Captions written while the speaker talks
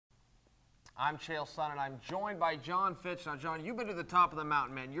I'm Chael Sonnen, and I'm joined by Jon Fitch. Now, Jon, you've been to the top of the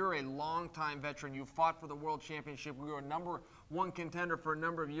mountain, man. You're a long-time veteran. You fought for the World Championship. You were a #1 contender for a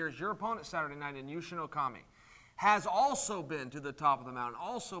number of years. Your opponent Saturday night in Yushin Okami has also been to the top of the mountain,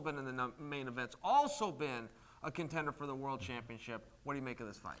 also been in the main events, also been a contender for the World Championship. What do you make of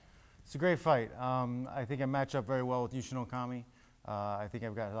this fight? It's a great fight. I think I match up very well with Yushin Okami. I think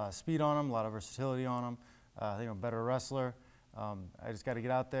I've got a lot of speed on him, a lot of versatility on him. I think I'm a better wrestler. I just got to get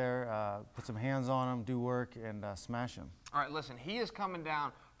out there, put some hands on him, do work, and smash him. All right, listen, he is coming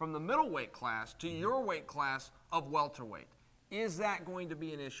down from the middleweight class to your weight class of welterweight. Is that going to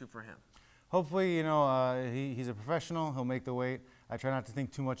be an issue for him? Hopefully, you know, he's a professional. He'll make the weight. I try not to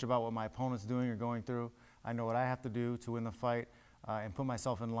think too much about what my opponent's doing or going through. I know what I have to do to win the fight and put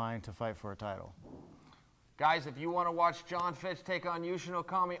myself in line to fight for a title. Guys, if you want to watch Jon Fitch take on Yushin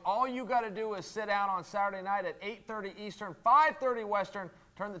Okami, all you got to do is sit down on Saturday night at 8:30 Eastern, 5:30 Western.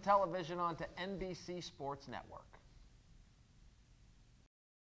 Turn the television on to NBC Sports Network.